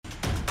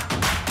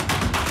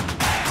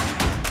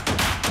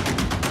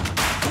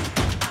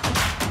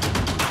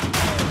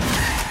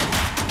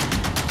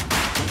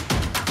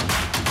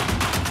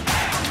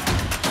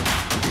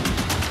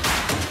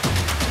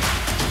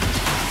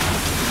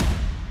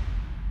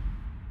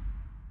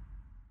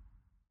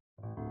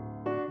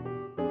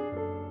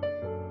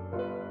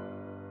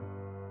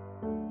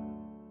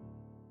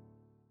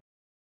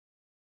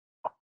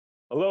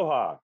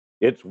Aloha.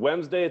 It's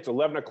Wednesday, it's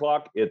 11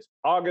 o'clock, it's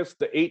August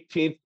the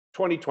 18th,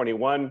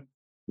 2021.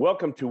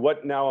 Welcome to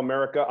What Now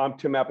America. I'm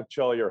Tim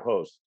Apicella, your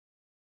host.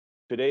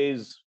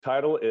 Today's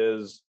title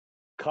is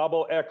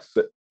Kabul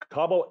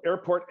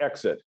Airport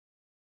Exit,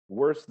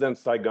 Worse Than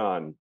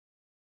Saigon.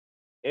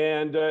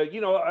 And, I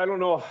don't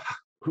know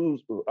who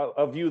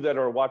of you that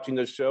are watching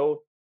this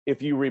show,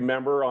 if you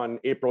remember on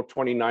April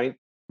 29th,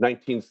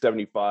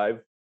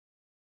 1975,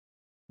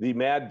 the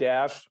mad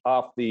dash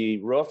off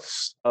the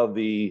roofs of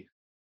the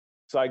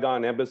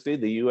Saigon embassy,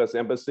 the US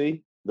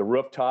embassy, the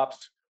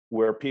rooftops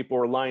where people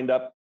were lined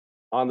up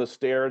on the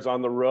stairs,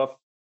 on the roof,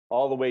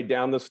 all the way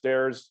down the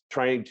stairs,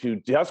 trying to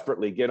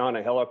desperately get on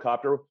a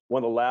helicopter,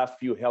 one of the last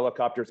few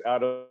helicopters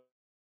out of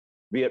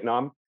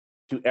Vietnam,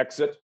 to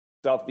exit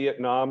South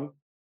Vietnam,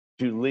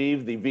 to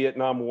leave the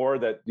Vietnam War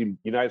that the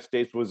United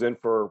States was in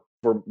for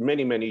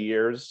many, many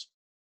years.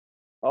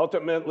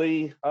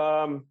 Ultimately,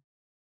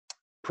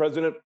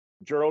 President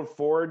Gerald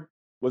Ford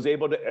was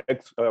able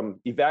to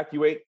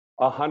evacuate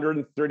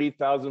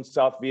 130,000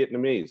 South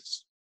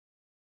Vietnamese.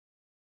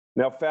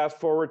 Now, fast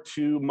forward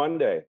to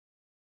Monday,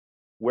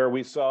 where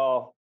we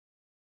saw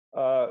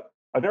an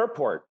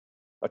airport,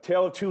 a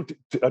tale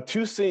of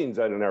two scenes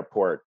at an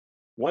airport.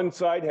 One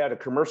side had a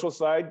commercial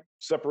side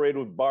separated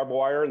with barbed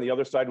wire, and the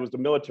other side was the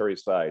military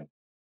side.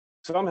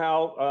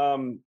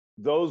 Somehow,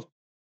 those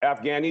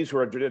Afghanis who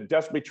are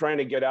desperately trying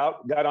to get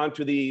out got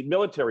onto the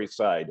military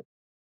side.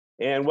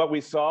 And what we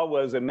saw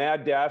was a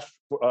mad dash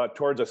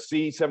towards a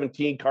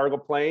C-17 cargo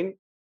plane.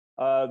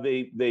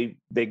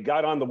 They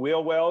got on the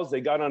wheel wells,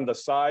 they got on the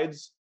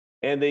sides,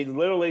 and they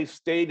literally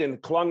stayed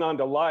and clung on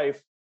to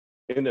life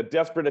in a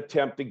desperate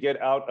attempt to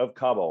get out of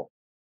Kabul.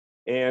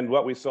 And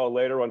what we saw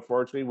later,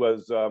 unfortunately,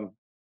 was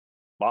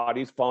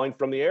bodies falling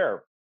from the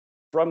air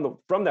from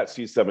that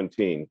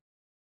C-17.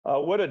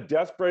 What a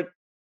desperate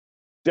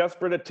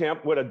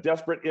attempt! What a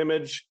desperate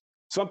image!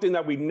 Something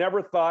that we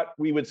never thought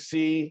we would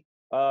see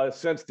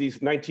since these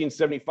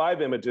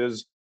 1975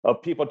 images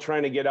of people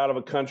trying to get out of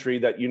a country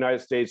that the United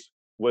States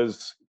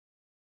was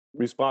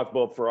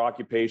responsible for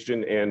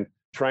occupation and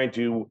trying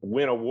to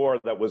win a war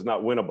that was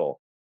not winnable.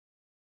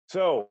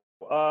 So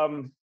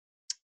I'd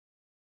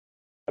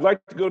like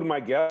to go to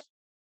my guests.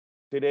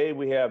 Today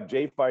we have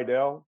Jay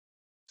Fidel,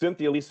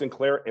 Cynthia Lee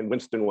Sinclair, and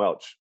Winston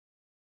Welch.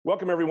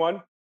 Welcome,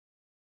 everyone.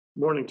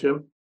 Morning,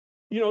 Tim.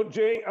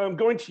 Jay, I'm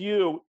going to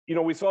you.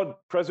 We saw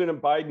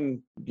President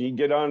Biden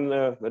get on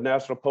the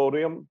national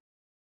podium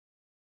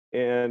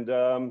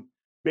and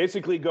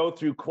basically go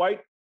through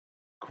quite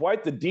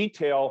the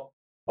detail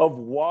of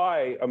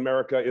why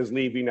America is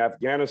leaving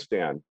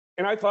Afghanistan.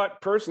 And I thought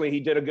personally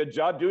he did a good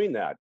job doing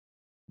that.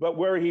 But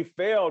where he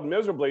failed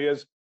miserably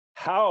is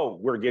how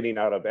we're getting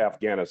out of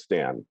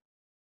Afghanistan.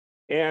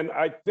 And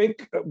I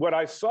think what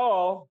I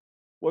saw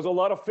was a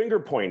lot of finger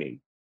pointing.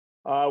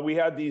 We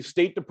had the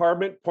State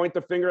Department point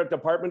the finger at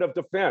Department of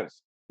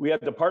Defense. We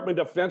had Department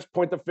of Defense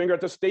point the finger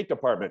at the State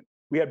Department.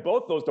 We had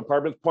both those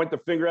departments point the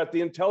finger at the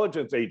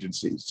intelligence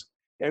agencies.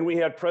 And we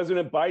had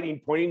President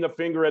Biden pointing the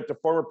finger at the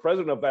former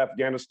president of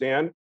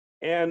Afghanistan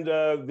and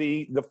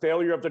the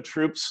failure of the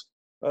troops,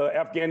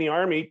 Afghani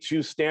army,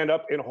 to stand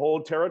up and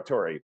hold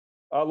territory.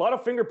 A lot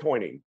of finger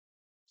pointing.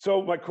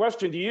 So my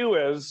question to you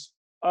is,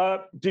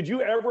 did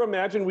you ever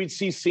imagine we'd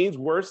see scenes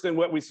worse than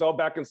what we saw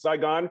back in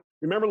Saigon?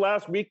 Remember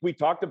last week we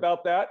talked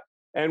about that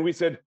and we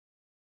said,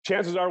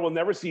 chances are we'll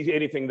never see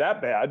anything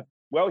that bad.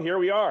 Well, here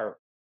we are.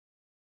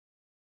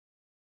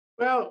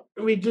 Well,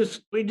 we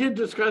did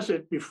discuss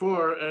it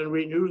before, and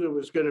we knew there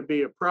was going to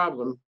be a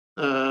problem.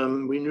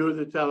 We knew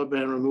the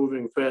Taliban were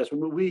moving fast.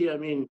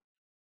 The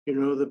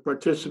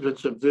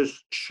participants of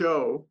this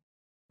show,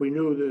 we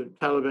knew the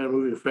Taliban were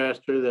moving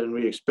faster than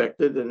we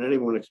expected, than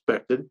anyone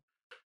expected.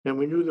 And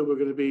we knew there were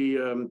going to be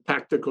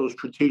tactical,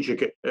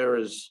 strategic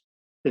errors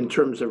in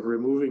terms of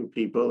removing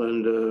people.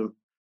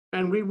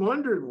 And we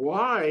wondered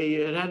why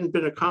it hadn't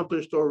been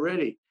accomplished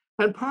already.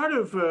 And part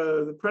of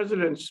the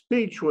president's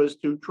speech was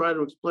to try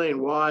to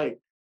explain why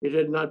it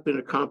had not been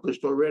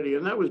accomplished already.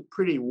 And that was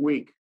pretty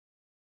weak.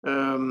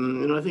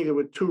 And I think there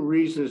were two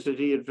reasons that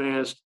he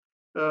advanced.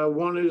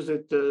 One is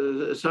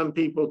that some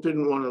people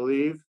didn't want to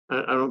leave.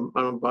 I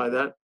don't buy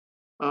that.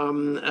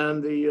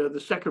 And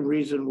the second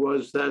reason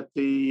was that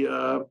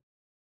the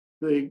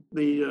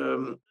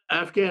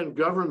Afghan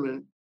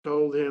government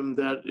told him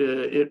that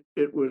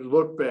it would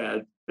look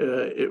bad.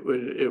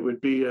 It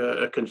would be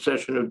a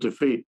concession of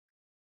defeat,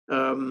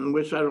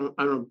 which I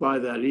don't buy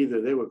that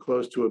either. They were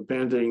close to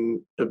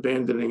abandoning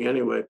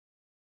anyway.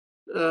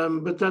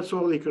 But that's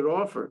all he could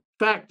offer.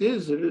 Fact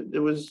is that it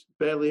was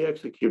badly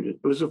executed.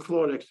 It was a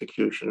flawed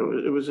execution.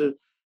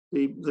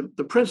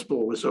 The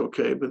principle was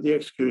okay, but the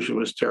execution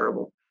was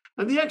terrible.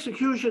 And the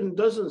execution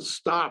doesn't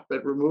stop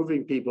at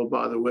removing people,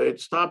 by the way.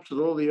 It stops at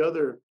all the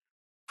other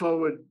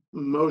forward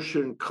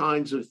motion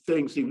kinds of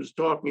things he was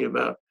talking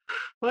about.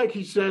 Like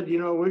he said,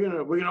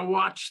 we're gonna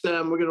watch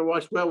them. We're gonna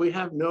watch. Well, we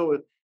have no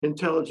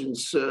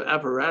intelligence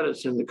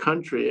apparatus in the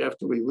country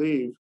after we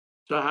leave.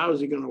 So how is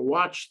he going to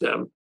watch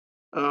them?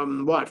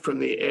 What, from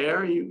the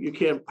air? You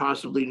can't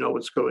possibly know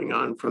what's going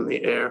on from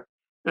the air.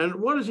 And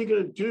what is he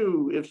going to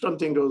do if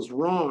something goes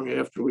wrong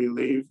after we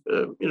leave?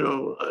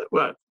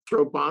 What,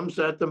 throw bombs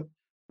at them?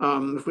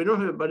 If we don't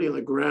have anybody on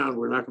the ground,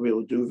 we're not going to be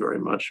able to do very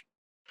much.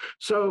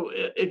 So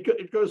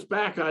it goes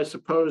back, I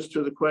suppose,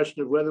 to the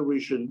question of whether we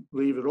should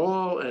leave at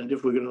all, and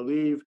if we're going to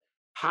leave,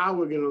 how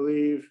we're going to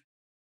leave.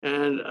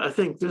 And I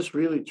think this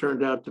really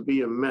turned out to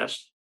be a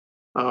mess.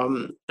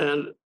 And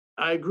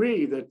I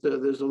agree that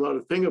there's a lot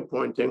of finger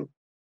pointing.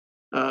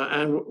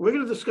 And we're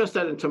going to discuss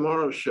that in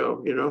tomorrow's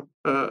show,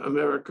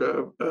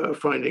 America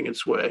finding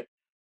its way.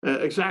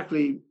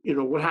 Exactly,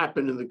 what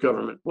happened in the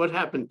government, what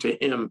happened to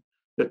him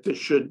that this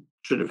should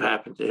have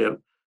happened to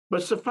him.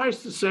 But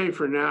suffice to say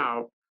for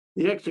now,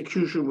 the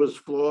execution was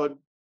flawed,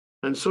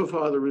 and so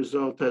far the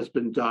result has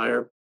been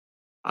dire.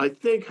 I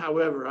think,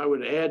 however, I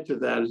would add to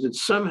that is that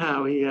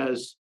somehow he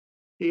has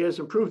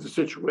improved the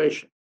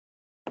situation.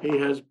 He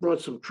has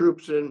brought some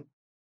troops in.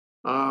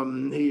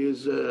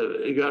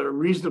 He got a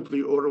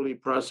reasonably orderly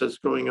process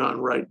going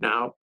on right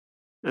now.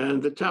 And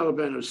the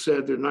Taliban have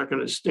said they're not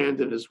going to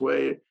stand in his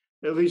way,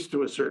 at least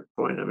to a certain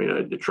point. I mean,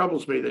 it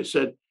troubles me. They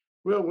said,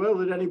 well, we'll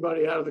let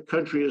anybody out of the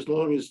country as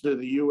long as the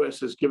U.S.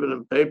 has given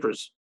them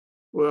papers.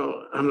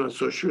 Well, I'm not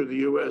so sure the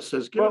U.S.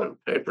 has given them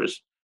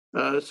papers.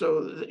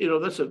 So,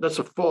 that's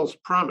a false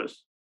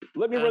promise.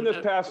 Let me run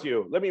this past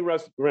you. Let me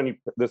run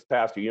this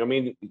past you. I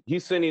mean,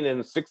 he's sending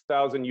in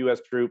 6,000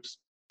 U.S. troops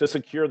to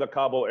secure the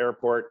Kabul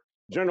airport.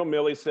 General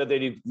Milley said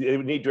they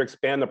need to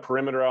expand the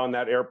perimeter on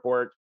that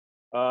airport,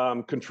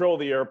 control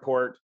the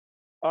airport.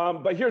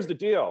 But here's the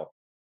deal.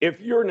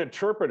 If you're an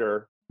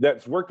interpreter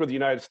that's worked with the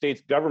United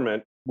States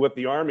government, with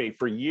the Army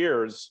for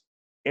years,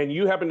 and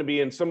you happen to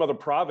be in some other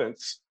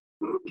province,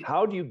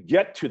 how do you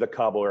get to the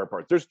Kabul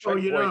airport? There's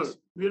checkpoints.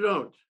 You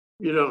don't.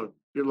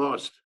 You're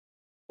lost.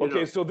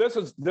 Okay, so this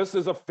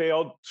is a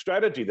failed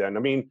strategy then. I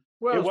mean,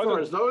 well, as far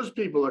as those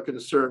people are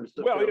concerned,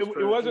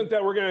 it wasn't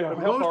that we're going to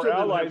help our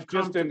allies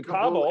just in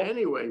Kabul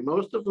anyway.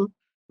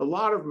 A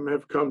lot of them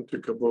have come to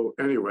Kabul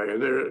anyway,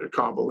 and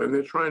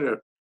they're trying to,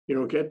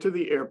 get to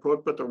the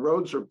airport, but the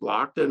roads are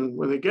blocked. And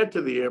when they get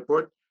to the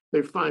airport,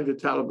 they find the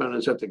Taliban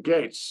is at the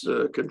gates,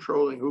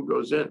 controlling who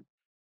goes in.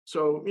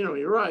 So,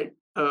 you're right.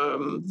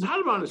 The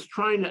Taliban is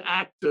trying to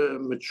act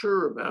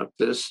mature about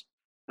this,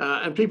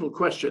 and people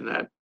question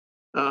that.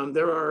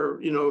 There are,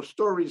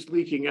 stories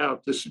leaking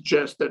out to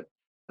suggest that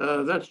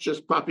that's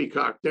just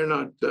poppycock. They're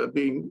not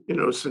being,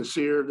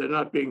 sincere. They're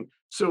not being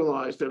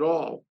civilized at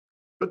all.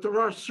 But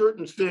there are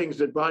certain things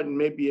that Biden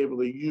may be able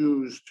to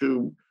use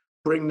to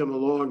bring them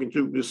along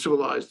into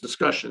civilized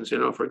discussions.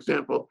 For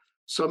example,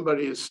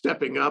 somebody is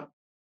stepping up.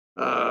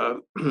 I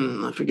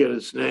forget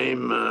his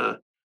name.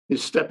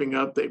 Is stepping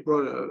up. They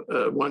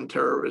brought one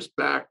terrorist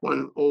back,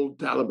 one old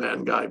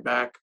Taliban guy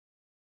back,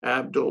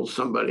 Abdul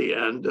somebody,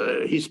 and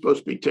he's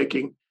supposed to be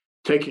taking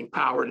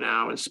power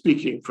now and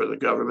speaking for the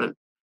government.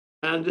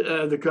 And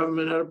the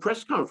government had a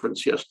press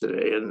conference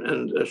yesterday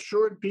and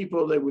assured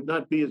people they would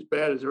not be as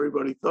bad as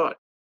everybody thought.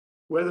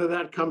 Whether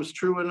that comes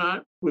true or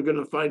not, we're going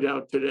to find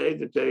out today,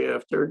 the day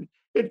after.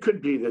 It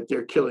could be that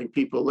they're killing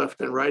people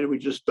left and right, and we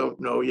just don't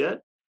know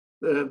yet.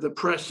 The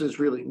press is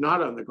really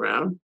not on the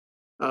ground.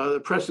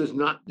 The press is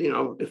not,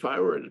 if I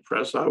were in the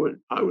press, I would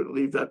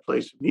leave that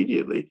place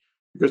immediately,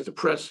 because the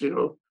press,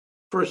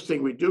 first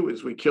thing we do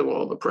is we kill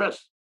all the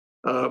press.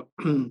 So,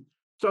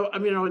 I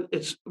mean,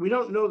 we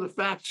don't know the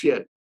facts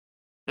yet.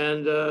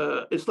 And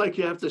it's like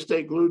you have to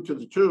stay glued to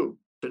the tube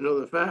to know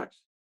the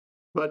facts.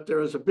 But there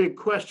is a big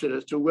question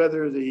as to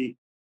whether the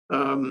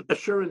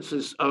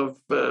assurances of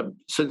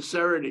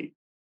sincerity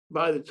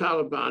by the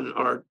Taliban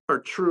are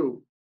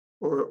true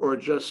or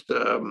just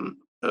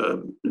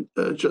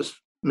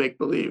make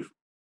believe.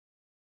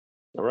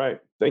 All right.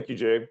 Thank you,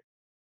 Jay.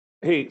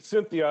 Hey,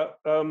 Cynthia,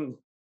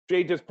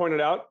 Jay just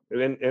pointed out,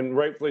 and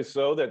rightfully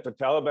so, that the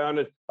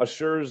Taliban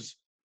assures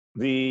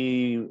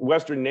the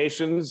Western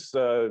nations,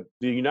 the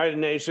United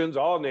Nations,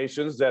 all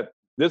nations, that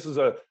this is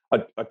a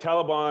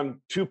Taliban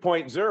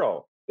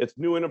 2.0. It's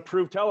new and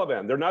improved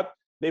Taliban.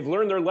 They've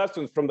learned their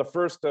lessons from the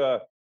first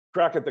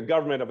crack at the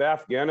government of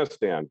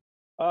Afghanistan.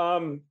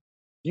 Do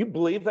you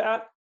believe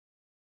that?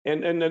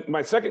 And then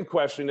my second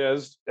question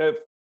is,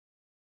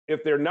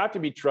 if they're not to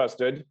be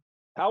trusted,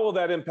 how will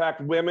that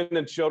impact women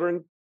and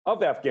children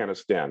of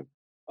Afghanistan?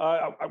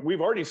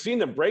 We've already seen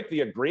them break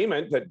the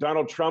agreement that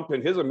Donald Trump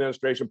and his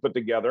administration put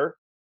together.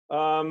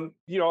 In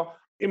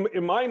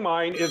my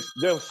mind,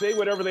 they'll say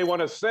whatever they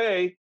want to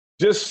say,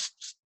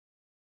 just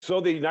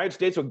so the United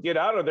States will get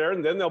out of there,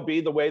 and then they'll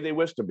be the way they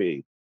wish to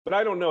be. But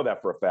I don't know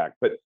that for a fact.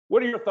 But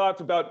what are your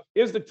thoughts about,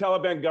 is the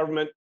Taliban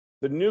government,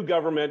 the new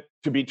government,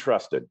 to be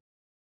trusted?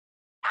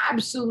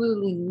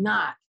 Absolutely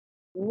not.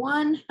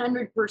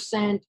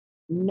 100%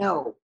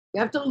 no. You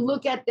have to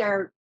look at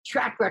their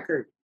track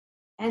record.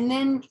 And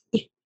then,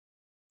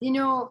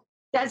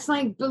 that's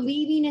like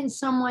believing in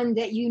someone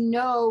that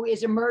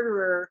is a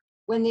murderer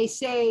when they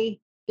say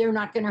they're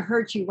not going to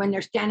hurt you when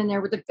they're standing there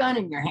with a gun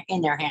in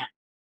their hand,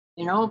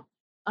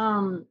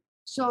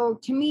 So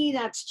to me,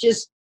 that's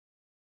just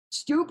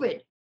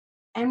stupid.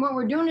 And what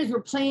we're doing is we're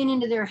playing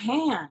into their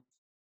hands.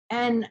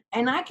 And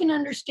I can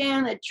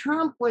understand that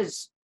Trump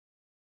was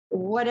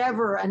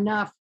whatever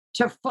enough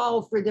to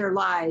fall for their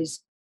lies,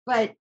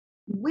 but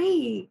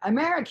we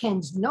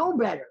Americans know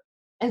better.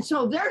 And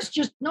so there's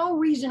just no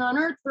reason on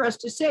earth for us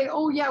to say,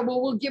 oh yeah,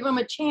 well, we'll give him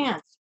a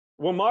chance.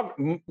 Well,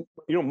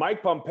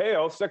 Mike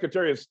Pompeo,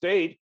 Secretary of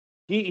State,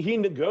 he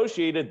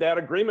negotiated that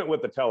agreement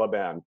with the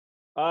Taliban.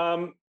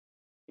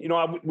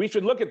 We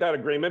should look at that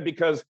agreement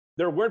because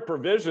there weren't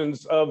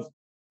provisions of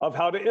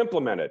how to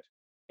implement it.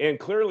 And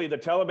clearly the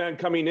Taliban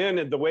coming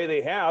in the way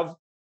they have,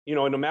 in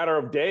a matter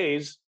of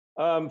days,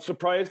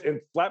 surprised and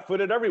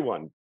flat-footed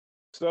everyone.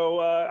 So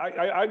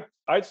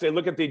I'd say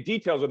look at the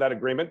details of that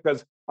agreement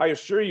because I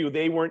assure you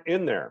they weren't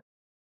in there.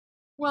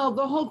 Well,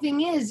 the whole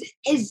thing is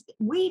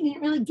we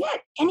didn't really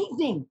get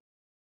anything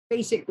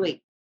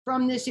basically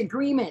from this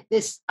agreement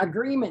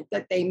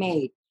that they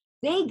made.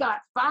 They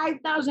got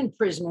 5,000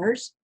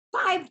 prisoners,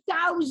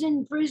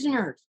 5,000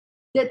 prisoners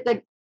that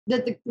the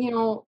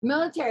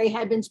military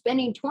had been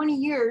spending 20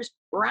 years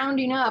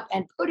rounding up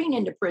and putting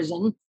into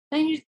prison,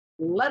 and you just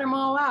let them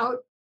all out.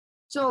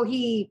 So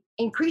he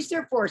increased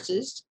their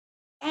forces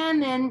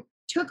and then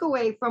took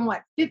away from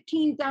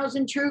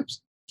 15,000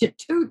 troops to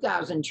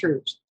 2,000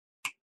 troops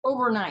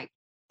overnight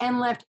and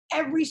left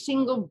every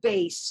single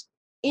base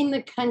in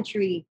the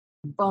country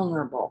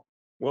vulnerable.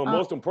 Well,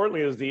 most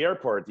importantly is the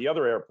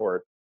other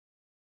airport.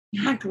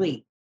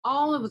 Exactly.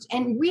 All of us.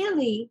 And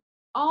really,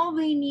 all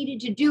they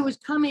needed to do was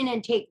come in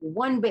and take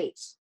one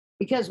base.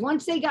 Because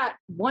once they got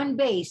one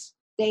base,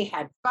 they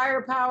had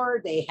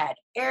firepower, they had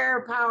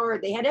air power,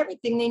 they had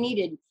everything they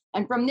needed.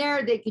 And from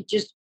there, they could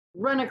just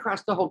run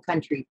across the whole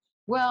country.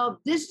 Well,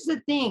 this is the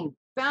thing.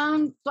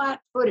 Found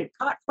flat-footed,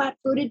 caught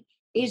flat-footed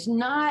is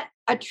not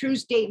a true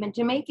statement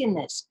to make in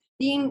this.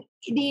 The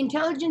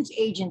intelligence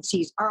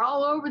agencies are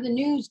all over the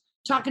news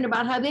talking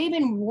about how they've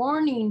been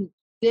warning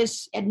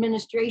this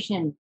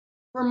administration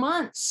for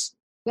months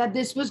that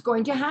this was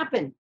going to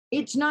happen.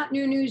 It's not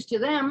new news to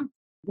them.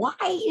 Why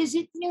is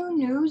it new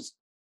news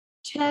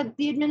to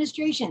the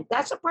administration?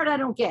 That's the part I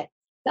don't get.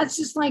 That's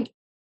just like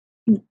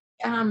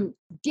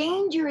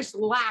dangerous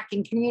lack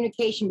in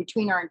communication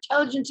between our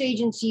intelligence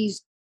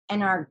agencies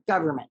and our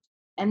government.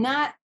 And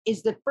that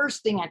is the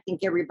first thing I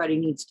think everybody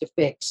needs to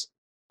fix.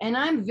 And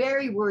I'm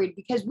very worried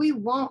because we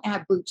won't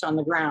have boots on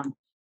the ground.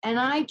 And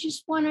I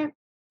just want to,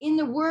 in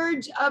the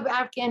words of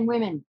Afghan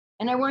women,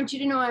 and I want you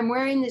to know I'm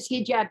wearing this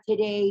hijab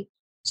today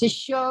to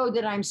show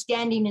that I'm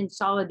standing in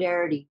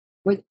solidarity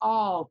with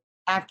all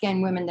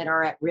Afghan women that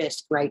are at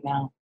risk right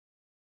now.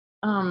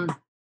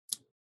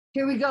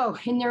 Here we go,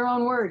 in their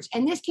own words.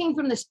 And this came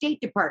from the State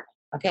Department,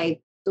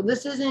 okay? So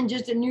this isn't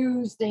just a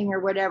news thing or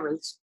whatever.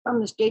 It's from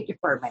the State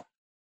Department.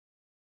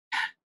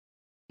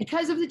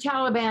 Because of the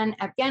Taliban,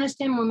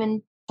 Afghanistan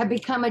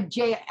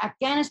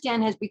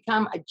has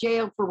become a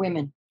jail for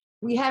women.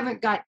 We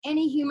haven't got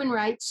any human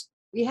rights.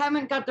 We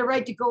haven't got the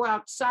right to go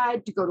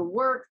outside, to go to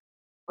work,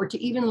 or to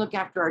even look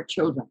after our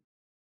children.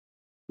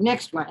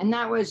 Next one, and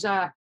that was,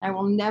 I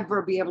will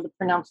never be able to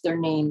pronounce their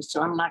names,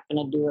 so I'm not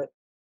gonna do it.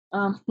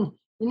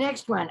 The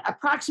next one,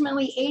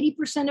 approximately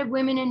 80% of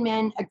women and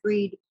men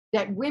agreed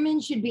that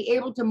women should be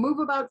able to move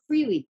about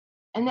freely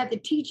and that the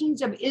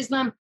teachings of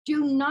Islam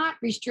do not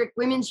restrict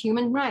women's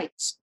human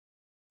rights.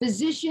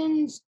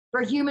 Physicians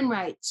for Human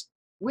Rights,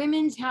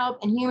 Women's Health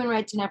and Human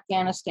Rights in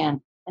Afghanistan.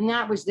 And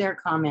that was their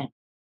comment.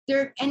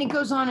 And it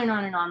goes on and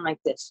on and on like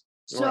this.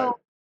 So Right.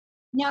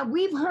 Now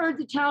we've heard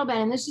the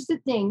Taliban, and this is the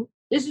thing,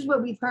 this is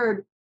what we've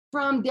heard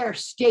from their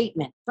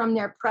statement, from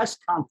their press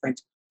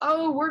conference.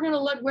 Oh, we're going to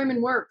let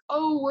women work.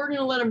 Oh, we're going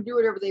to let them do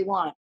whatever they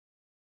want.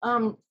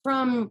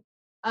 From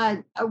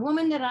a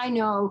woman that I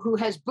know who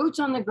has boots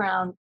on the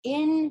ground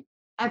in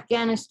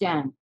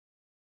Afghanistan.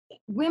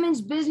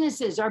 Women's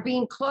businesses are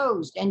being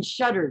closed and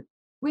shuttered.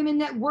 Women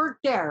that work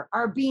there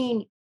are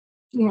being,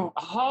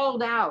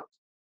 hauled out.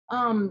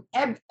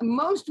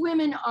 Most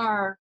women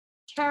are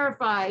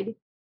terrified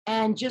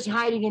and just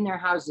hiding in their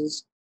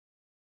houses,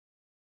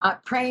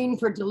 praying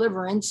for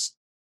deliverance.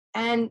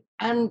 And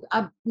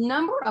a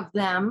number of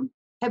them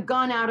have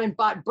gone out and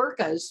bought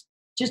burqas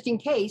just in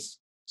case,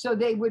 so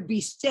they would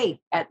be safe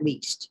at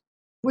least,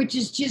 which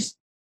is just,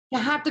 to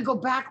have to go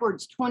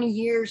backwards 20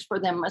 years for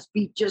them must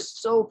be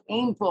just so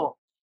painful,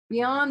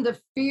 beyond the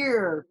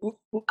fear.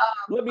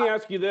 Let me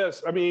ask you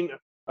this. I mean,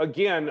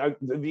 again,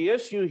 the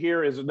issue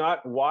here is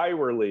not why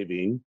we're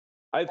leaving.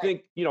 I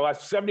think,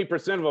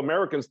 70% of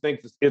Americans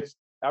think it's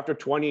after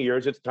 20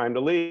 years, it's time to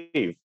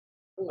leave.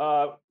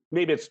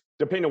 Maybe it's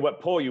depending on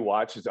what poll you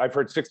watch. I've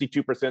heard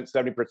 62%,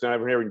 70%.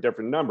 I've heard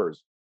different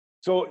numbers.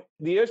 So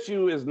the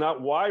issue is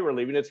not why we're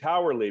leaving, it's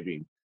how we're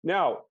leaving.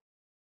 Now,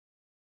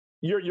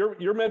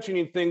 you're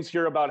mentioning things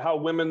here about how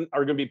women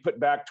are going to be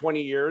put back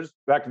 20 years,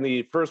 back in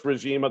the first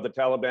regime of the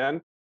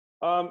Taliban.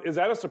 Is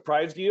that a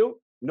surprise to you,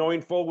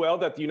 knowing full well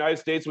that the United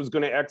States was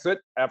going to exit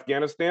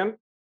Afghanistan?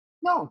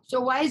 No. So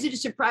why is it a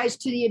surprise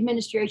to the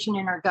administration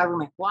and our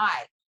government?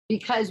 Why?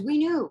 Because we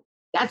knew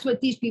that's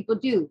what these people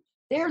do.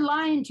 They're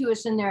lying to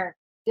us in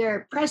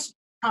their press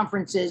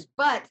conferences.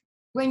 But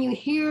when you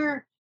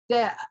hear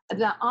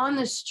the on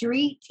the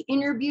street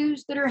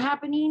interviews that are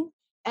happening,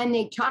 and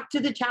they talk to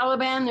the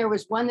Taliban. There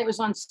was one that was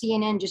on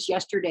CNN just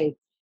yesterday,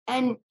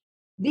 and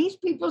these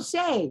people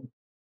say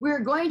we're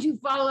going to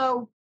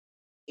follow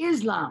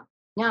Islam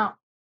now,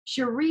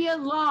 Sharia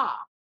law.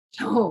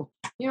 So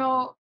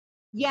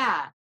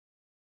yeah,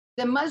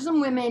 the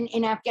Muslim women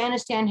in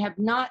Afghanistan have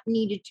not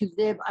needed to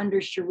live under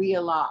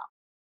Sharia law.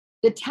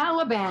 The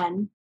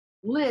Taliban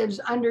lives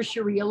under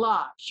Sharia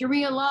law.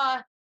 Sharia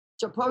law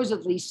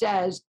supposedly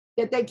says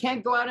that they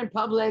can't go out in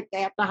public.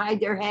 They have to hide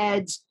their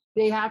heads.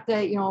 They have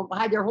to,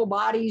 hide their whole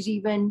bodies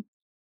even.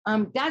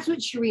 That's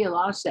what Sharia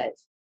law says.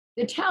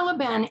 The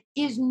Taliban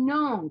is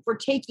known for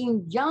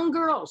taking young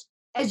girls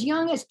as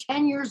young as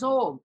 10 years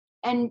old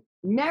and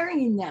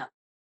marrying them,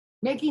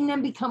 making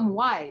them become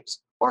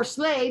wives or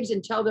slaves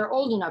until they're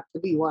old enough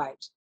to be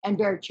wives and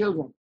bear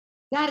children.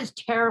 That is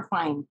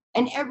terrifying.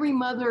 And every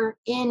mother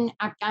in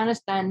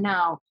Afghanistan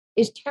now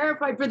is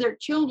terrified for their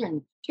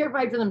children,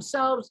 terrified for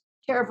themselves,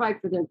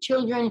 terrified for their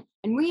children.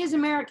 And we as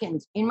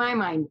Americans, in my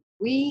mind,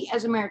 we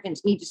as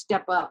Americans need to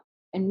step up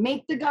and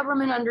make the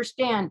government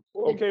understand.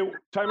 Okay,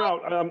 time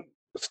out.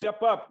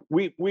 Step up.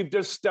 We've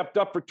just stepped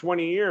up for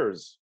 20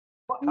 years.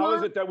 How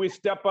is it that we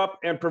step up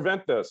and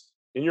prevent this,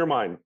 in your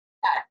mind?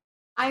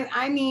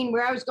 I mean,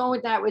 where I was going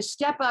with that was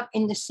step up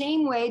in the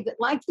same way that,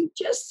 like you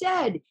just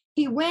said,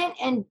 he went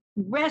and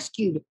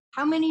rescued.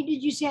 How many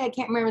did you say? I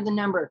can't remember the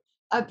number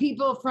of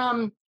people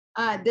from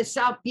the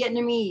South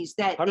Vietnamese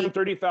that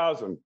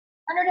 130,000.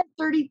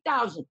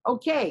 130,000.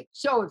 Okay,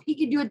 so if he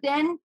could do it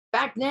then,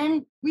 back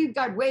then, we've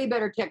got way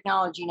better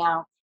technology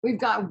now. We've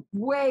got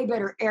way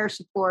better air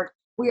support.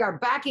 We are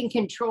back in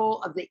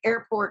control of the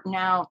airport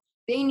now.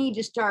 They need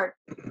to start,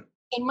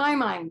 in my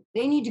mind,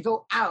 they need to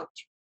go out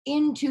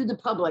into the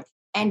public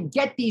and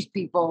get these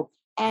people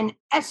and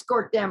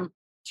escort them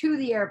to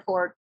the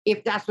airport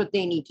if that's what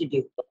they need to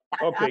do.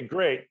 Okay,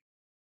 great.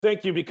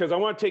 Thank you, because I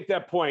want to take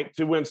that point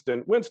to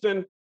Winston.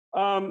 Winston,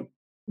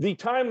 the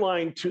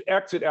timeline to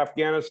exit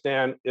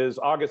Afghanistan is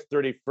August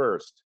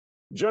 31st.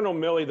 General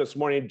Milley this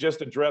morning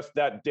just addressed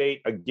that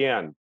date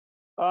again.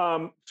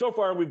 So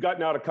far, we've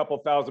gotten out a couple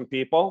thousand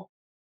people,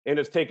 and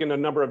it's taken a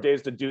number of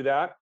days to do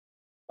that.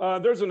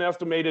 There's an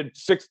estimated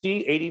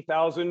 60,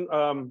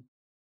 80,000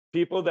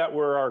 people that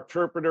were our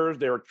interpreters,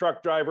 they were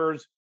truck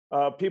drivers,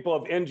 people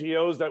of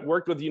NGOs that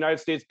worked with the United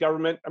States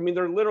government. I mean,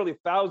 there are literally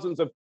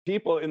thousands of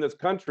people in this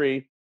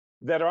country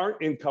that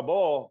aren't in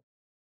Kabul,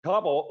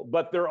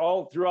 but they're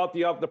all throughout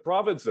the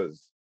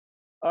provinces.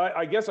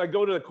 I guess I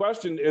go to the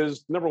question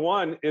is, number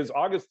one, is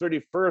August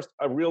 31st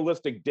a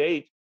realistic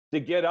date to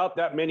get out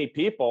that many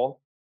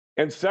people?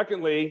 And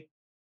secondly,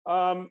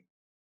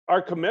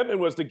 our commitment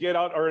was to get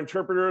out our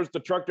interpreters, the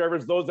truck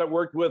drivers, those that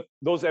worked with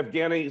those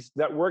Afghanis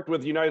that worked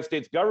with the United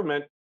States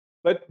government.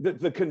 But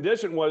the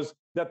condition was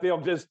that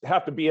they'll just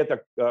have to be at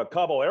the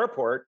Kabul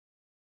airport.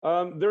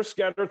 They're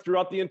scattered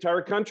throughout the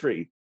entire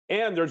country.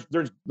 And there's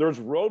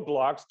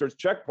roadblocks, there's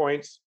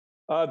checkpoints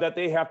that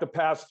they have to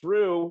pass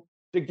through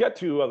to get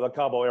to the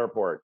Kabul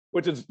airport,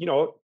 which is,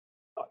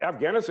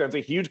 Afghanistan's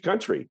a huge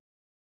country.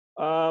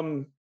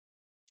 Again,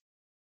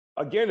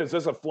 is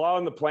this a flaw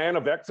in the plan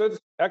of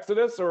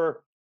exodus,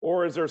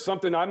 or is there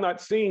something I'm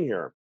not seeing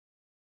here?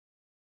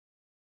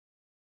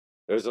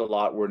 There's a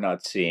lot we're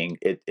not seeing.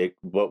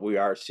 What we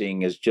are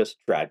seeing is just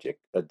tragic.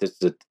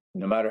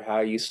 No matter how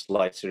you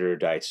slice it or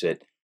dice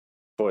it,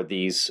 for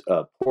these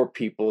poor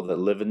people that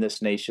live in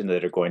this nation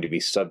that are going to be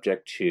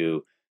subject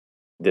to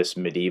this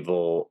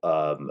medieval,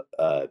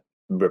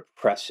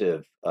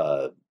 repressive,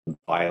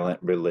 violent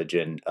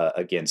religion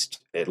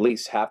against at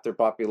least half their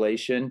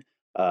population,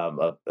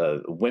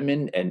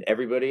 women and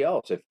everybody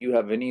else. If you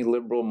have any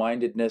liberal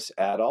mindedness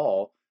at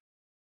all,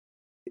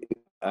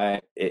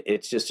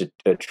 it's just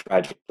a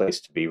tragic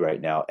place to be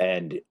right now.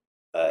 And,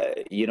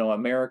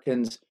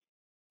 Americans,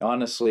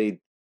 honestly,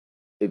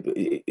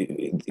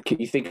 can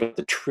you think of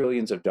the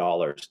trillions of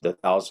dollars, the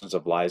thousands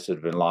of lives that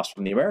have been lost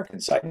from the American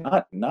side,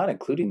 not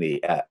including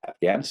the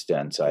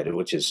Afghanistan side,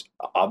 which is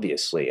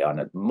obviously on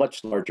a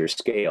much larger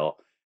scale.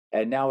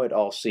 And now it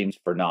all seems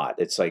for naught.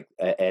 It's like,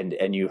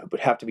 and you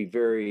would have to be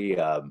very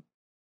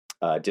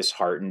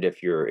disheartened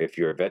if you're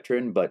a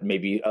veteran, but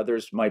maybe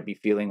others might be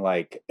feeling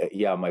like,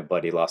 yeah, my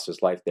buddy lost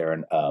his life there,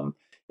 and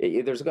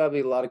there's got to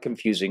be a lot of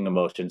confusing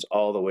emotions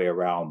all the way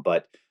around.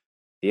 But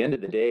at the end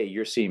of the day,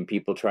 you're seeing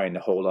people trying to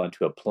hold on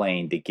to a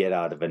plane to get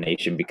out of a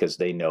nation because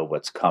they know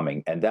what's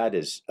coming, and that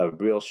is a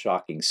real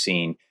shocking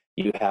scene.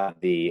 You have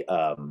the,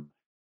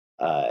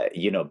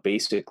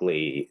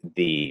 basically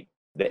the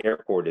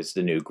airport is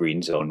the new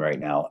green zone right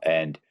now,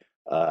 and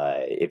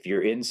if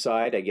you're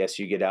inside, I guess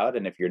you get out,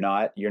 and if you're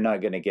not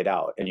going to get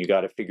out, and you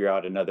got to figure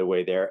out another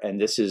way there. And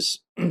this is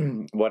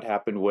what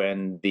happened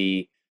when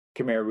the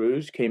Khmer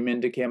Rouge came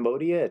into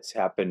Cambodia. It's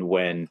happened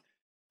when,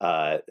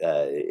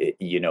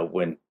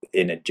 when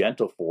in a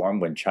gentle form,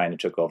 when China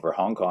took over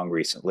Hong Kong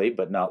recently,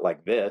 but not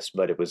like this,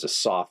 but it was a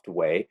soft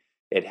way.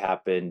 It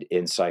happened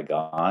in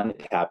Saigon.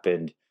 It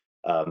happened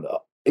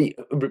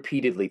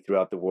repeatedly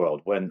throughout the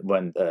world.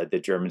 When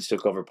the Germans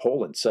took over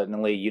Poland,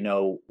 suddenly,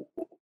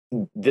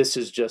 this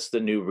is just the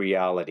new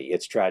reality.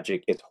 It's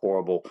tragic. It's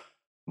horrible.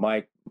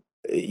 Mike,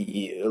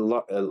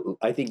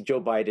 I think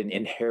Joe Biden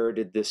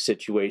inherited this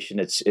situation.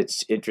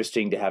 It's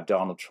interesting to have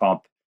Donald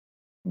Trump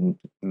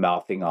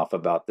mouthing off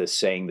about this,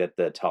 saying that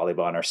the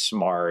Taliban are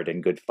smart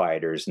and good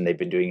fighters, and they've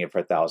been doing it for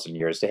 1,000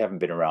 years. They haven't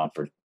been around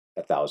for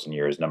 1,000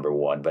 years, number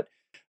one. But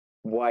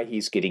why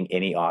he's getting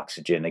any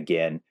oxygen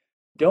again?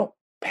 Don't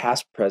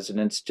past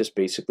presidents just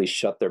basically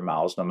shut their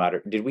mouths no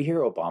matter? Did we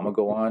hear Obama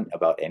go on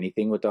about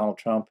anything with Donald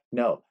Trump?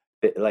 No.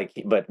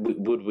 But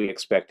would we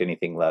expect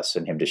anything less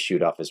than him to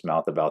shoot off his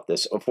mouth about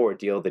this for a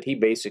deal that he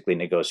basically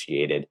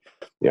negotiated?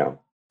 Yeah.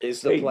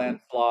 Is the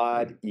plan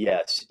flawed?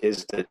 Yes.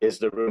 Is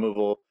the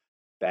removal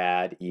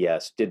bad?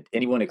 Yes. Did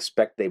anyone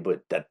expect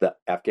that the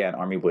Afghan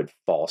army would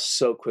fall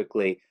so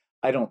quickly?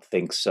 I don't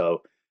think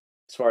so.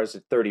 As far as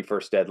the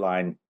 31st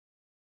deadline,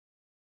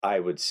 I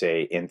would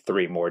say in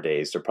 3 more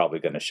days, they're probably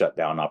going to shut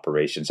down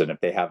operations. And if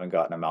they haven't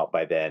gotten them out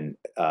by then,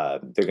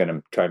 they're going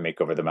to try and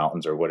make over the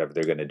mountains or whatever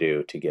they're going to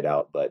do to get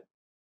out. But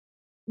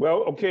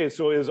Well, okay,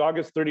 so is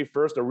August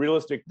 31st a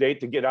realistic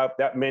date to get out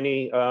that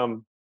many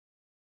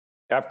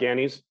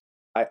Afghanis?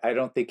 I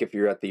don't think if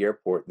you're at the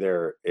airport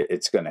there,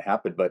 it's going to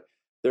happen. But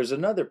there's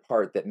another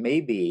part that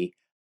maybe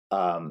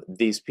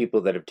these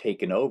people that have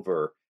taken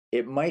over,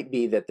 it might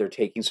be that they're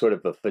taking sort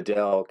of a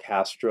Fidel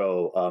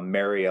Castro,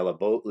 Mariela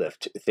boat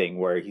lift thing,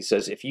 where he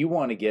says, if you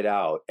want to get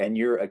out and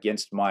you're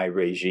against my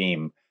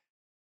regime,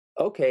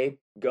 okay,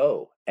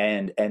 go.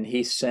 And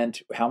he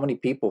sent, how many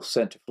people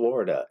sent to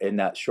Florida in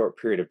that short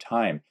period of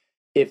time?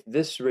 If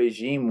this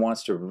regime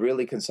wants to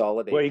really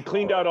consolidate, Well, he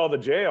cleaned out all the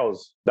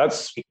jails.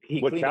 That's he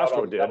what cleaned out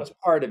Castro all, did. that was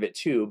part of it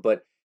too.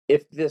 But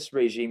if this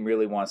regime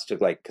really wants to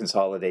like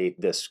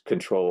consolidate this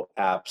control,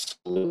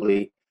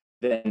 absolutely,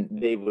 then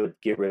they would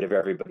get rid of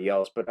everybody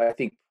else. But I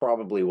think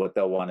probably what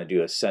they'll want to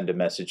do is send a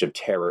message of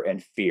terror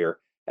and fear,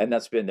 and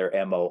that's been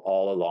their MO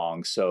all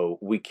along. So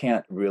we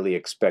can't really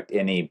expect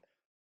any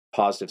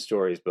positive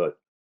stories, but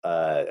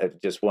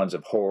just ones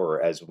of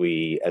horror as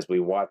we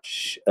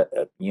watch,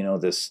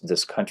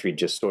 this country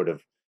just sort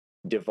of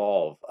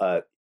devolve.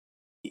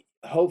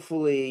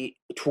 Hopefully,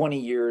 20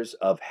 years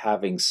of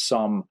having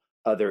some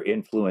other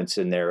influence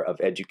in there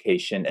of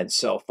education and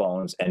cell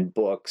phones and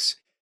books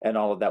and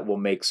all of that will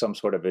make some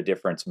sort of a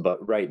difference.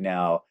 But right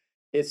now,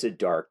 it's a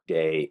dark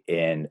day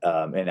in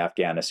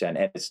Afghanistan,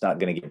 and it's not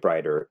going to get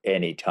brighter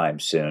anytime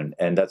soon.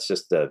 And that's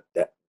just the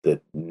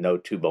no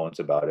two bones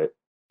about it.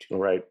 All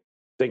right.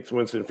 Thanks,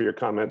 Winston, for your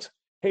comments.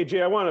 Hey,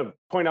 Jay, I want to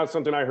point out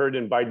something I heard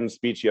in Biden's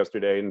speech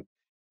yesterday. And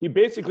he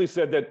basically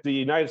said that the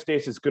United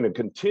States is going to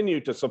continue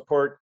to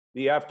support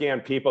the Afghan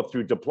people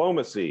through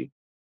diplomacy.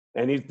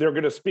 And they're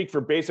going to speak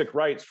for basic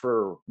rights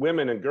for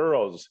women and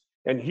girls,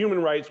 and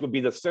human rights would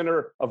be the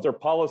center of their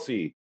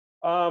policy.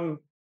 It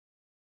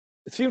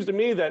seems to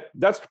me that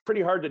that's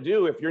pretty hard to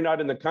do if you're not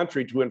in the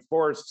country to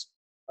enforce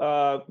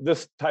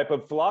this type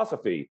of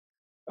philosophy.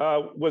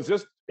 Was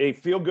this a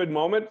feel-good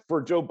moment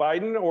for Joe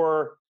Biden,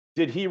 or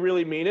did he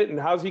really mean it, and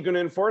how's he going to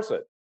enforce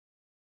it?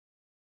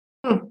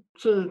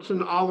 So it's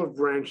an olive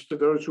branch to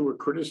those who were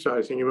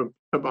criticizing him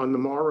on the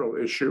moral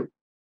issue.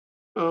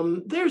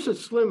 There's a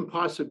slim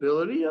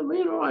possibility. I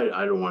mean,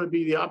 I don't want to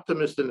be the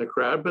optimist in the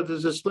crowd, but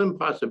there's a slim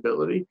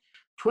possibility.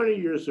 20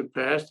 years have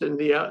passed, and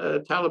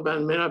the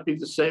Taliban may not be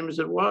the same as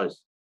it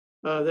was.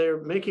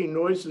 They're making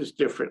noises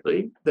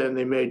differently than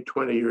they made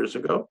 20 years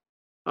ago.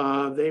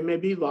 They may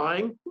be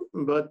lying,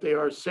 but they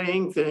are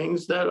saying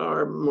things that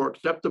are more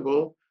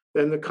acceptable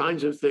than the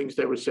kinds of things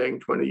they were saying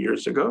 20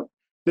 years ago.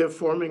 They're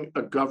forming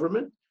a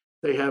government.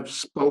 They have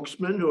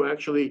spokesmen who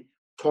actually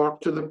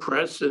talk to the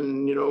press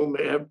and,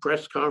 may have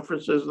press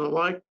conferences and the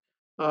like.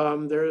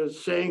 They're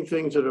saying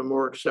things that are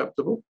more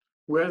acceptable.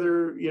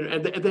 Whether,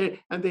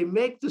 and they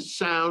make the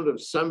sound of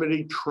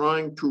somebody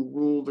trying to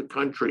rule the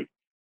country,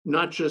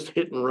 not just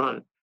hit and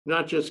run,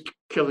 not just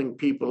killing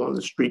people on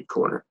the street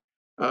corner.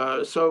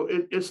 So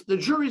it's the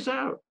jury's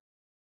out.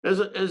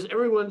 As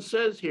everyone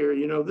says here,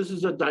 this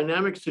is a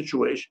dynamic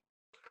situation.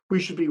 We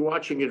should be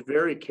watching it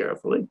very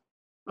carefully.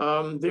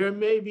 There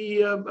may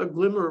be a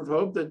glimmer of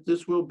hope that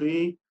this will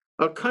be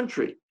a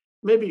country,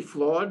 maybe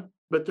flawed,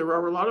 but there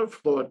are a lot of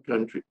flawed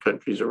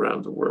countries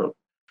around the world.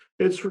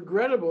 It's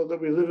regrettable that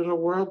we live in a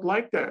world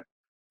like that.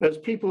 As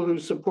people who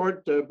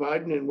support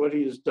Biden and what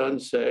he has done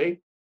say,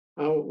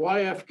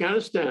 why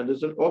Afghanistan?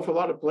 There's an awful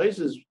lot of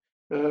places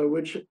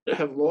which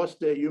have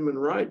lost their human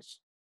rights.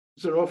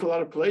 There's an awful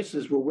lot of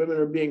places where women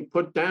are being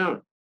put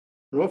down,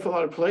 an awful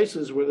lot of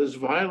places where there's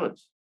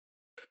violence.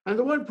 And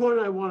the one point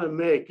I want to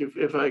make,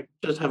 if I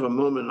just have a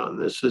moment on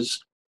this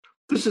is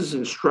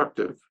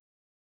instructive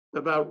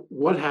about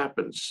what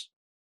happens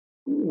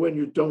when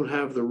you don't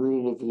have the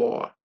rule of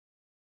law.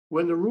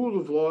 When the rule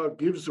of law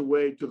gives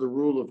way to the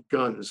rule of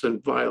guns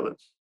and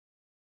violence.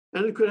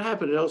 And it could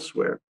happen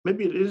elsewhere.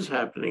 Maybe it is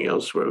happening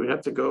elsewhere. We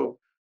have to go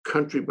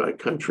country by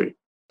country.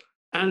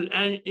 And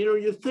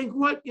you think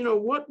what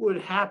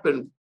would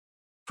happen,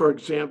 for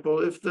example,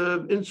 if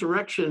the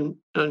insurrection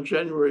on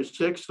January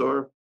 6th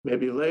or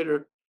maybe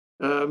later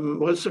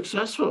was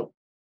successful?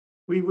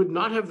 we would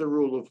not have the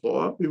rule of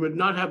law. We would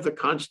not have the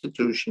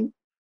Constitution.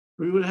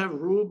 We would have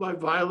rule by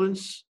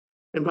violence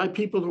and by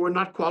people who are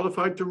not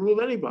qualified to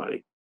rule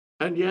anybody.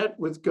 And yet,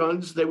 with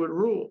guns, they would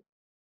rule.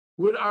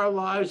 Would our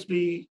lives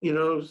be,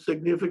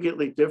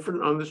 significantly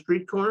different on the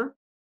street corner?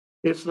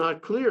 It's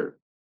not clear.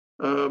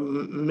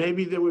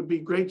 Maybe there would be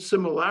great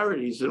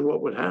similarities in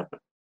what would happen.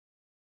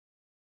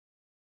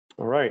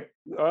 All right.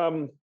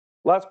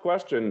 Last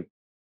question.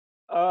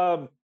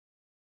 The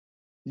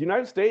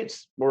United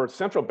States or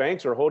central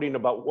banks are holding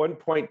about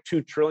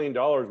 $1.2 trillion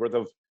worth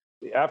of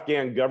the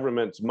Afghan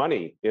government's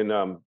money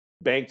in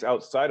banks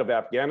outside of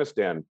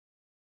Afghanistan.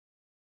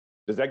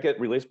 Does that get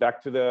released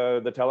back to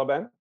the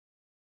Taliban?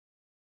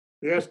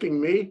 You're asking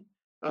me?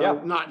 Yeah.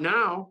 Not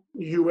now.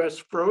 The US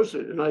froze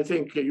it, and I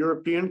think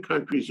European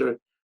countries are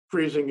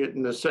freezing it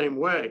in the same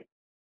way.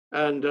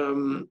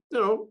 And,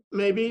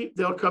 maybe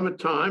there'll come a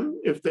time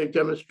if they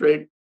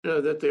demonstrate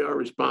that they are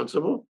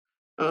responsible,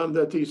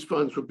 that these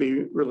funds will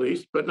be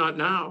released, but not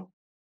now.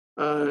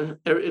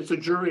 It's a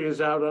jury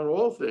is out on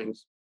all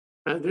things,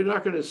 and they're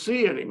not going to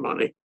see any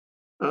money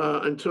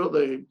until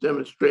they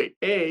demonstrate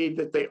A,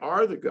 that they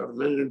are the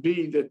government, and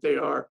B, that they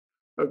are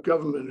a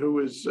government who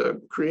is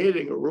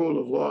creating a rule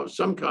of law of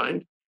some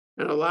kind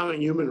and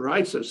allowing human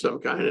rights of some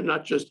kind, and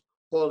not just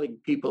hauling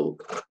people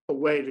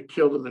away to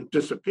kill them and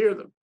disappear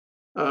them.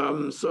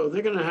 So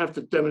they're going to have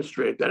to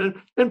demonstrate that.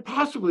 And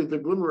possibly the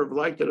glimmer of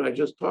light that I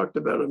just talked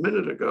about a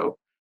minute ago,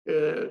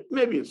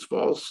 maybe it's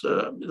false.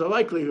 The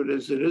likelihood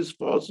is it is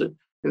false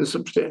in a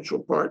substantial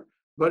part,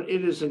 but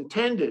it is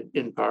intended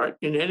in part,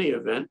 in any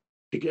event,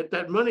 to get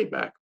that money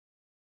back.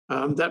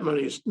 That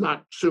money is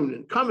not soon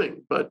in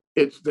coming, but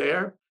it's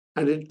there,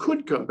 and it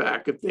could come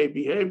back if they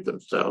behave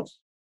themselves.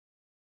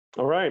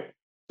 All right.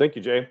 Thank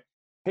you, Jay.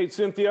 Hey,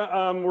 Cynthia,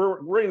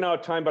 we're running out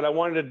of time, but I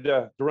wanted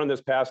to run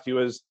this past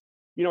you.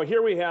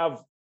 Here we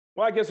have,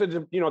 well, I guess it's,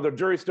 the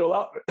jury's still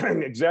out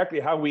exactly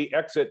how we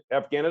exit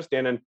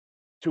Afghanistan and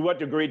to what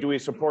degree do we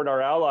support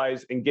our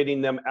allies in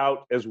getting them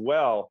out as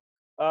well.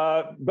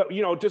 But,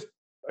 just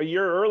a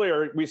year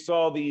earlier, we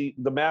saw the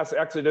mass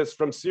exodus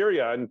from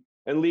Syria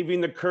and leaving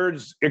the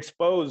Kurds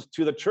exposed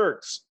to the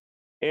Turks.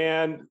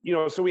 And,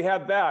 so we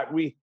had that.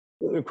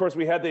 Of course,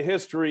 we had the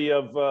history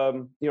of,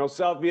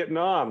 South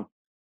Vietnam.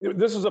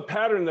 This is a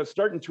pattern that's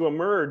starting to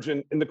emerge.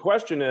 And the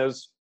question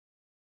is,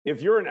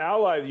 if you're an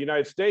ally of the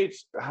United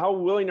States, how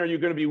willing are you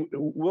going to be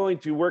willing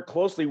to work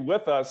closely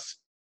with us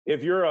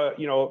if you're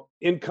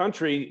in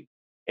country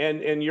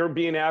and you're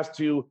being asked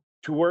to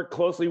work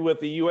closely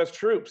with the U.S.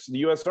 troops, the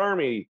U.S.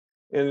 Army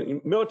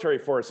and military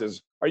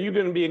forces? Are you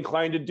going to be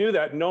inclined to do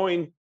that,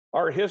 knowing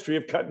our history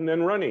of cutting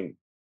and running?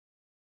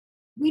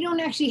 We don't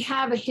actually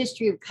have a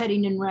history of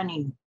cutting and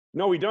running.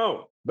 No, we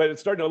don't, but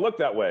it's starting to look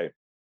that way.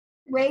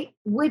 Right?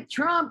 With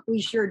Trump,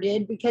 we sure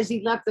did, because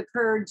he left the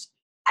Kurds.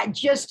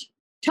 Just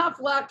tough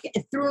luck,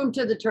 threw them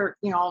to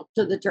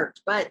the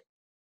Turks. But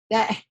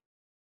that,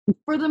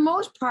 for the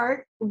most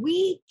part,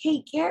 we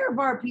take care of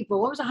our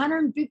people. What was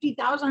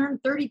 150,000,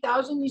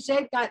 130,000 you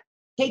said got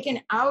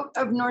taken out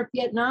of North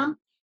Vietnam?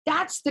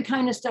 That's the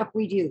kind of stuff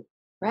we do,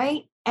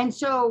 right? And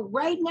so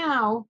right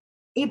now,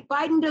 if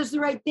Biden does the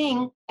right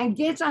thing and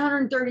gets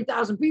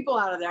 130,000 people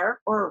out of there,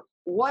 or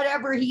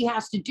whatever he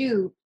has to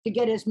do to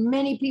get as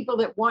many people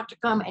that want to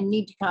come and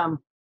need to come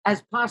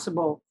as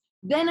possible,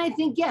 then I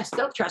think, yes,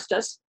 they'll trust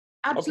us.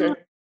 Absolutely.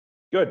 Okay,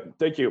 good.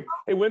 Thank you.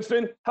 Hey,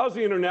 Winston, how's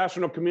the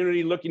international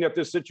community looking at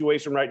this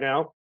situation right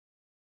now?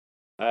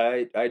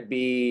 I'd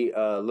be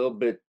a little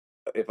bit,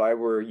 if I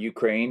were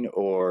Ukraine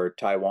or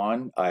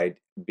Taiwan, I'd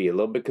be a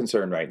little bit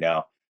concerned right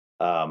now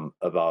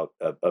about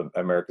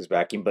America's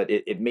backing. But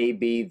it may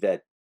be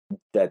that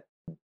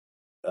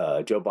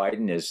Joe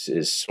Biden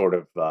is sort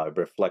of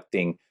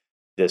reflecting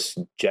this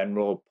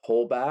general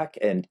pullback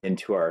and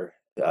into our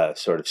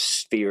sort of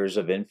spheres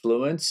of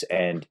influence,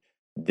 and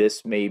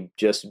this may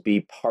just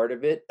be part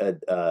of it.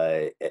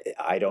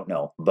 I don't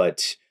know,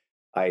 but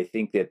I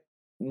think that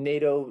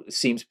NATO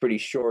seems pretty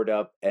shored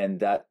up, and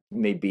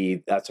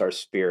that's our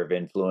sphere of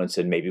influence,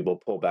 and maybe we'll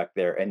pull back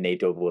there, and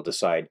NATO will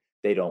decide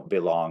they don't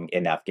belong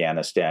in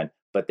Afghanistan,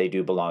 but they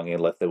do belong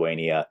in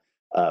Lithuania.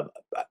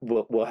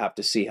 We'll have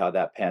to see how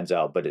that pans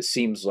out, but it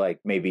seems like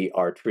maybe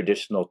our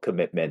traditional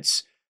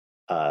commitments,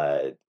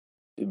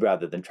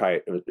 rather than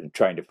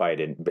trying to fight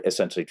in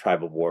essentially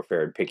tribal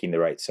warfare and picking the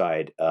right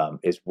side,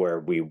 is where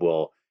we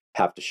will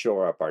have to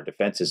shore up our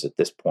defenses at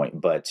this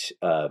point. But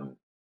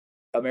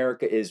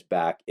America is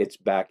back. It's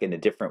back in a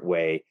different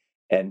way.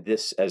 And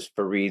this, as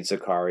Fareed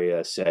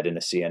Zakaria said in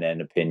a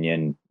CNN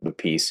opinion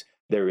piece,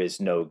 there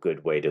is no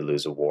good way to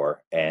lose a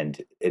war.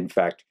 And in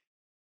fact,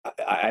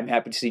 I'm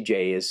happy to see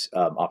Jay is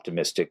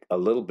optimistic a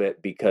little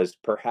bit, because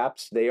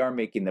perhaps they are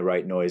making the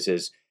right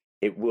noises.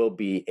 It will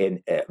be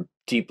in a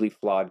deeply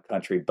flawed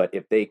country, but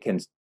if they can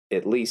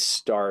at least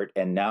start,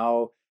 and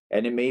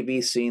it may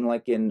be seen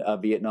like in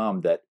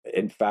Vietnam, that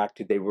in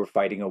fact they were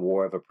fighting a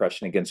war of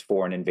oppression against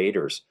foreign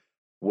invaders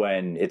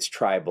when it's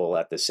tribal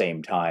at the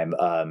same time.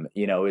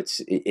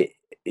 Anybody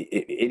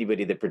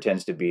that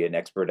pretends to be an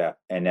expert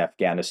in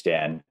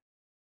Afghanistan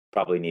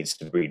probably needs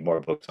to read more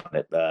books on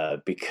it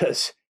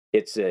because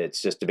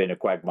it's just been a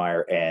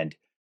quagmire. And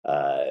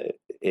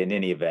in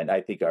any event,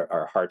 I think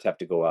our hearts have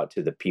to go out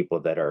to the people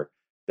that are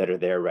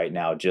there right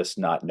now, just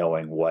not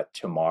knowing what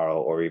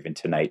tomorrow or even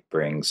tonight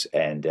brings.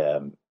 And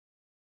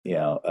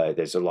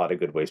there's a lot of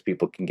good ways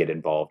people can get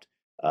involved.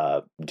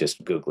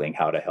 Just Googling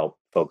how to help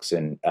folks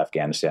in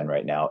Afghanistan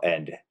right now,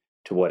 and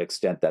to what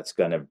extent that's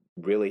going to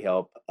really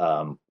help,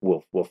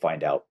 we'll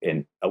find out.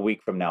 In a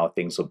week from now,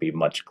 things will be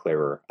much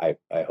clearer, I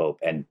hope,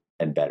 and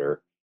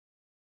better.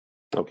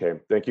 Okay,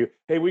 thank you.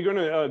 Hey, we're going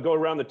to go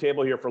around the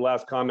table here for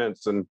last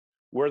comments and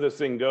where this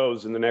thing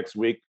goes in the next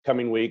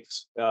coming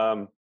weeks.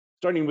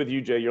 Starting with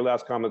you, Jay, your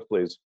last comments,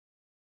 please.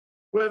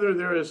 Whether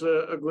there is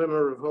a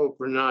glimmer of hope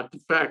or not,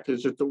 the fact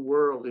is that the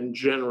world in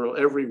general,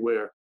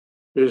 everywhere,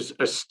 is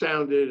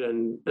astounded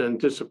and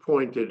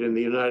disappointed in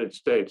the United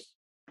States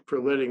for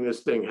letting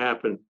this thing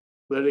happen,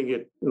 letting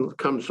it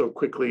come so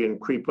quickly and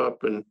creep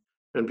up and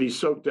be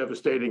so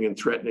devastating and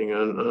threatening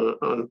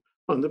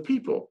on the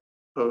people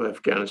of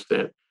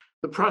Afghanistan.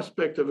 The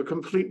prospect of a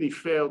completely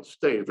failed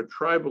state, of a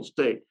tribal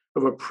state,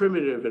 of a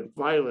primitive and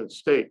violent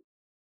state.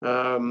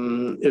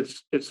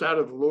 It's out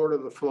of Lord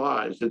of the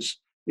Flies. It's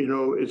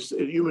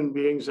human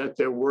beings at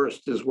their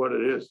worst is what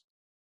it is.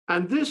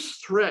 And this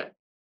threat,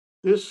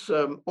 this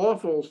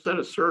awful set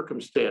of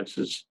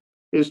circumstances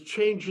is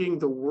changing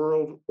the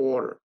world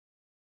order.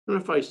 I don't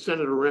know if I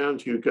sent it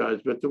around to you guys,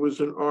 but there was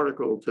an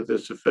article to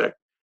this effect.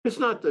 It's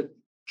not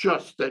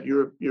just that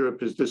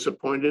Europe is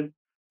disappointed,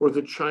 or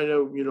that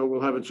China,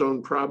 will have its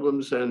own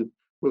problems and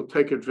will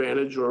take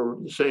advantage, or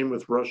the same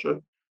with Russia.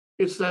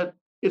 It's that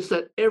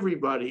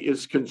everybody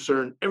is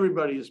concerned.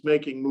 Everybody is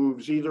making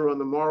moves, either on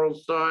the moral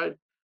side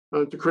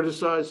to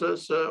criticize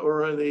us,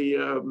 or on the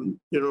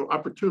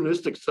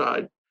opportunistic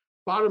side.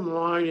 Bottom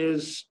line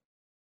is,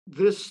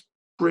 this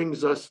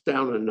brings us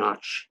down a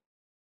notch.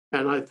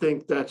 And I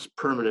think that's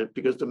permanent,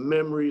 because the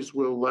memories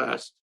will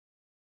last.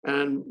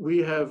 And we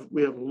have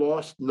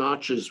lost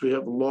notches. We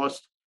have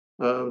lost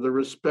the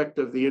respect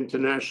of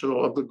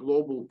the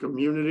global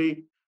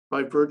community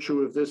by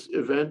virtue of this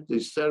event,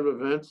 this set of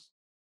events.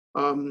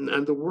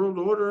 And the world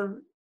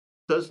order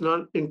does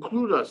not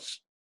include us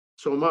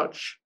so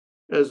much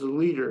as a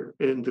leader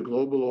in the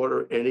global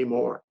order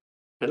anymore.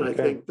 And I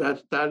think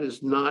that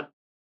is not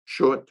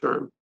short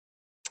term.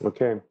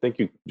 Okay, thank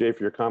you, Jay,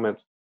 for your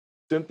comments.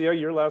 Cynthia,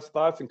 your last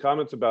thoughts and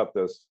comments about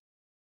this.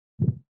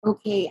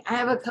 Okay, I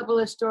have a couple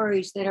of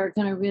stories that are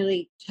going to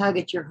really tug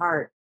at your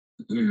heart.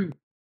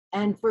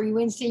 And for you,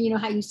 Winston, you know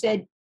how you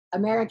said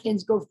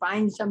Americans go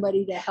find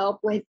somebody to help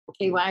with?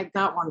 Okay, well, I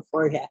got one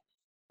for you.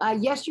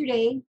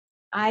 Yesterday,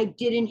 I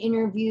did an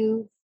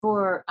interview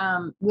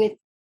with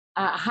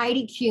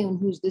Heidi Kuhn,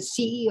 who's the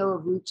CEO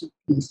of Roots of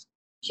Peace.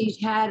 She's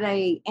had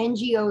a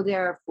NGO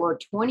there for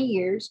 20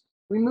 years,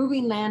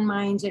 removing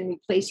landmines and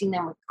replacing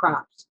them with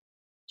crops.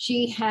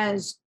 She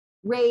has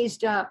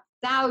raised up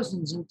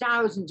thousands and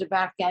thousands of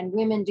Afghan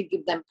women to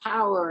give them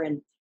power.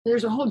 And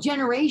there's a whole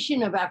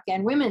generation of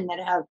Afghan women that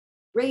have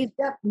raised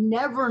up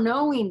never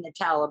knowing the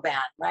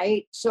Taliban,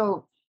 right?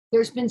 So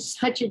there's been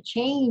such a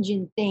change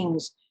in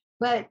things.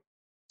 But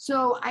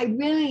so I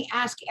really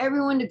ask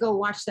everyone to go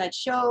watch that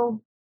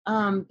show.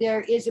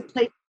 There is a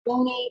place to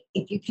donate.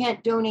 If you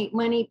can't donate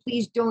money,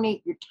 please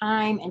donate your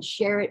time and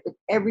share it with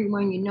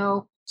everyone you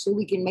know so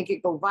we can make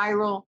it go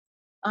viral.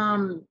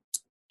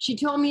 She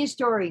told me a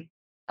story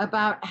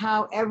about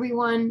how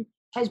everyone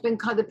has been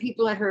called, the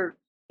people at her,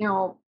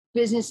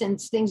 business and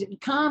things,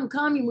 come,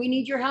 we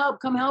need your help,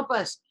 come help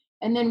us.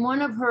 And then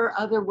one of her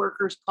other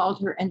workers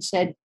called her and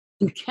said,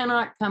 you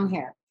cannot come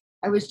here.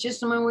 I was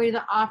just on my way to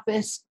the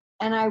office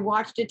and I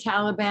watched a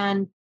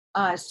Taliban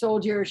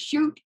soldier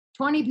shoot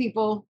 20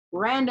 people,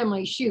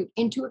 randomly shoot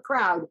into a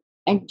crowd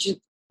and just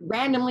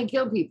randomly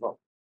kill people.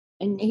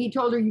 And he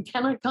told her, you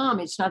cannot come,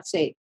 it's not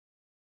safe.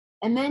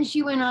 And then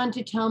she went on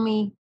to tell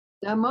me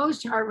the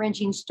most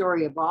heart-wrenching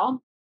story of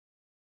all.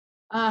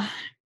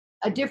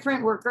 A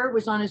different worker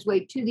was on his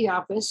way to the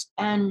office,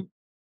 and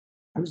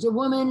there was a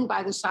woman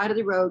by the side of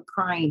the road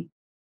crying,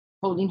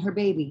 holding her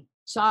baby,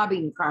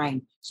 sobbing,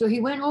 crying. So he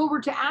went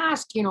over to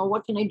ask,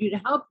 what can I do to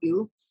help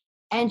you?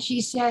 And she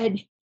said,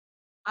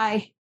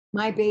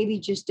 my baby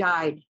just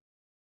died.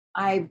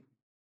 I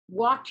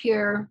walked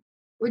here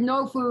with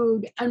no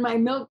food and my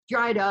milk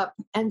dried up.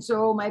 And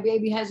so my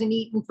baby hasn't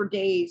eaten for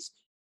days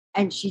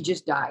and she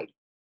just died.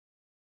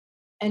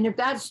 And if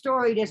that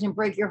story doesn't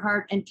break your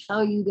heart and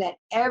tell you that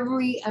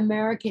every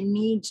American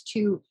needs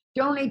to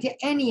donate to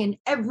any and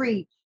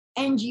every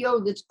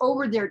NGO that's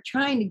over there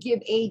trying to give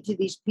aid to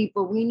these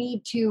people, we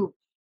need to,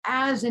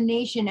 as a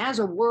nation, as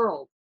a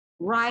world,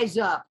 rise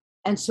up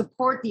and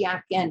support the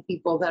Afghan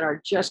people that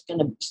are just going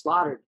to be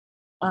slaughtered.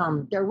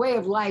 Their way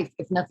of life,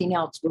 if nothing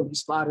else, will be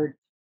slaughtered,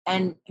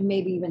 and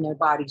maybe even their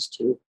bodies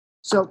too.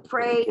 So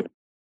pray.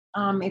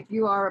 If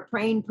you are a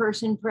praying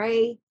person,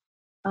 pray.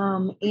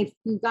 If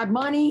you've got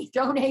money,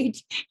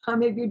 donate.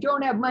 If you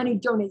don't have money,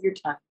 donate your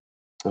time.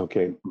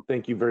 Okay,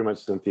 thank you very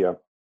much, Cynthia.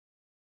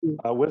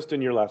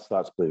 Winston, your last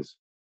thoughts, please.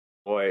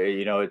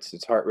 Boy,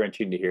 it's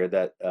heart-wrenching to hear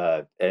that,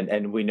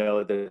 and we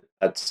know that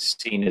that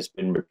scene has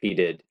been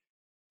repeated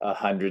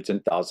hundreds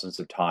and thousands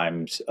of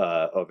times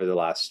over the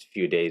last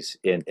few days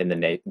in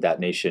that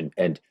nation.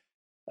 And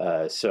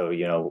so,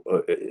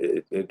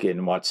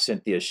 again, watch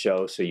Cynthia's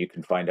show so you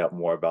can find out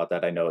more about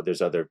that. I know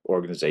there's other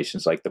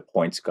organizations like the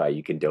Points Guy.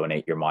 You can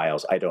donate your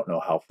miles. I don't know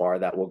how far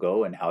that will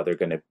go and how they're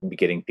going to be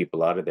getting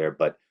people out of there,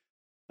 but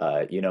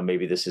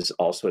maybe this is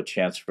also a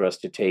chance for us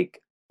to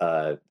take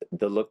the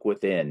look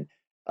within.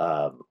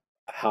 Um,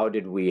 how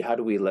do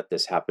we let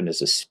this happen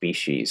as a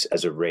species,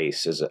 as a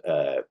race, as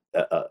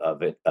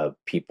of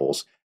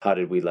peoples? How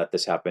did we let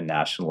this happen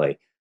nationally?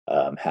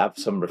 Have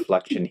some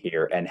reflection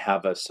here and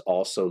have us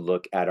also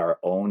look at our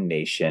own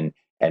nation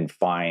and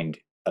find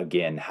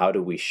again, how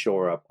do we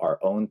shore up our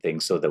own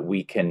things so that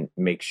we can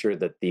make sure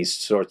that these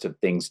sorts of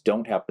things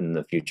don't happen in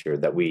the future,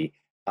 that we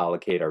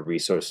allocate our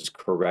resources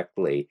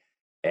correctly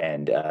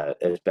and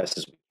as best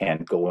as we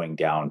can going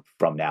down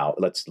from now.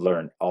 Let's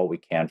learn all we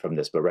can from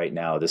this. But right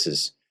now, this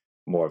is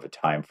more of a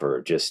time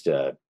for just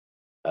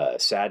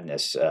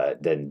sadness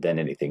than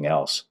anything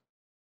else.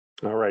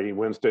 All righty,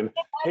 Winston.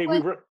 Hey,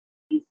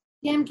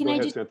 Tim, can go I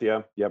ahead, just,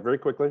 Cynthia. Yeah, very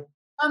quickly.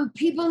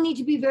 people need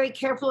to be very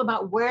careful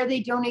about where they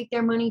donate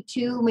their money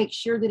to, make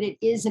sure that it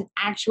is an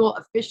actual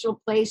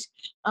official place.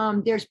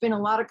 There's been a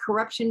lot of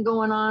corruption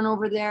going on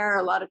over there.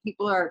 A lot of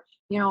people are,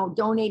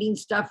 donating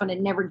stuff and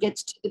it never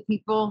gets to the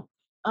people.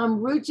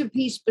 Roots of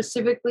Peace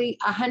specifically,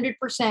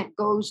 100%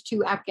 goes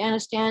to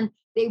Afghanistan.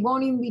 They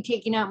won't even be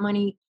taking out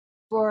money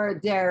for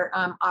their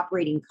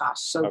operating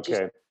costs. So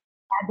just Okay.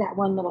 add that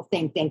one little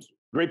thing. Thank you.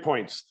 Great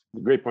points.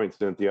 Great points,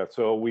 Cynthia.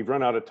 So we've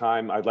run out of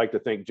time. I'd like to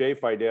thank Jay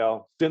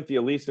Fidel,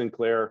 Cynthia Lee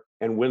Sinclair,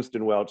 and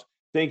Winston Welch.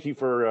 Thank you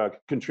for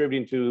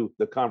contributing to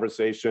the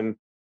conversation.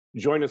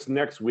 Join us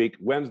next week,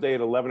 Wednesday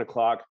at 11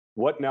 o'clock.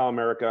 What Now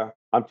America?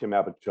 I'm Tim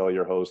Apicella,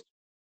 your host.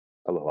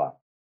 Aloha.